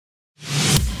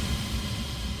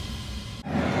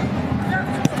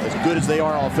good as they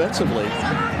are offensively.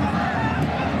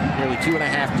 Nearly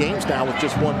 2.5 games now with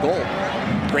just 1 goal.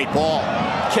 Great ball.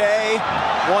 K,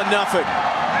 1-0.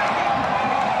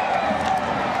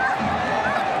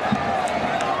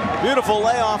 Beautiful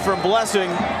layoff from Blessing.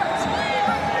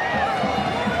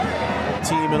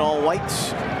 Team in all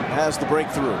whites has the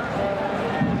breakthrough.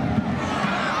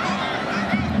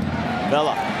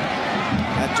 Vela,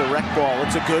 that direct ball,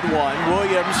 it's a good one.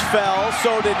 Williams fell,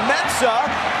 so did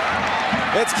Mensah.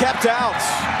 It's kept out.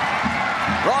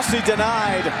 Rossi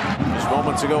denied. Just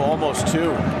moments ago, almost 2.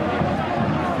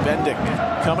 Bendick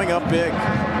coming up big.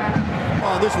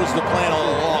 Well, this was the plan all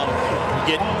along.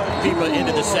 Get people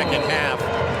into the second half.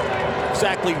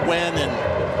 Exactly when and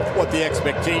what the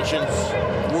expectations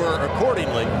were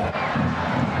accordingly.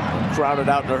 Crowded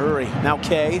out in a hurry. Now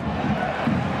K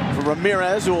for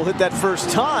Ramirez, who will hit that first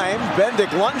time.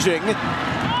 Bendick lunging.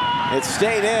 It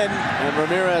stayed in, and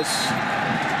Ramirez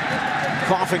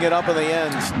coughing it up in the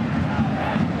end.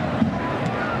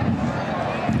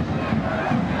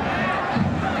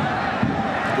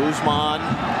 Guzman,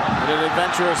 an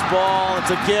adventurous ball.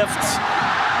 It's a gift.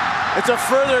 It's a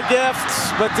further gift,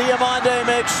 but Diamande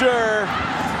makes sure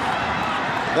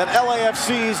that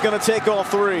LAFC is going to take all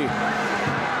 3.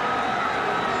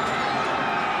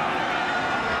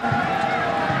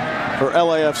 For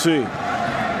LAFC.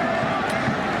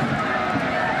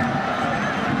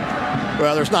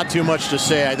 Well, there's not too much to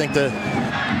say. I think the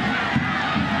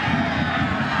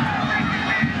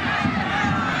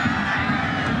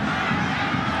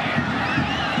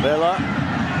Vela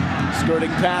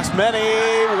skirting past many.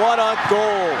 What a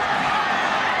goal.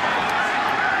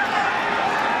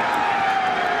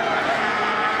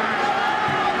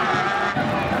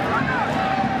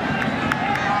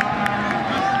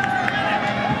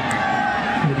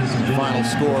 The final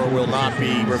score will not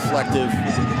be reflective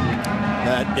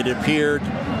that it appeared,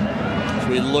 as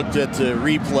we looked at the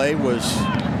replay, was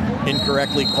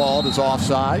incorrectly called as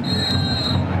offside.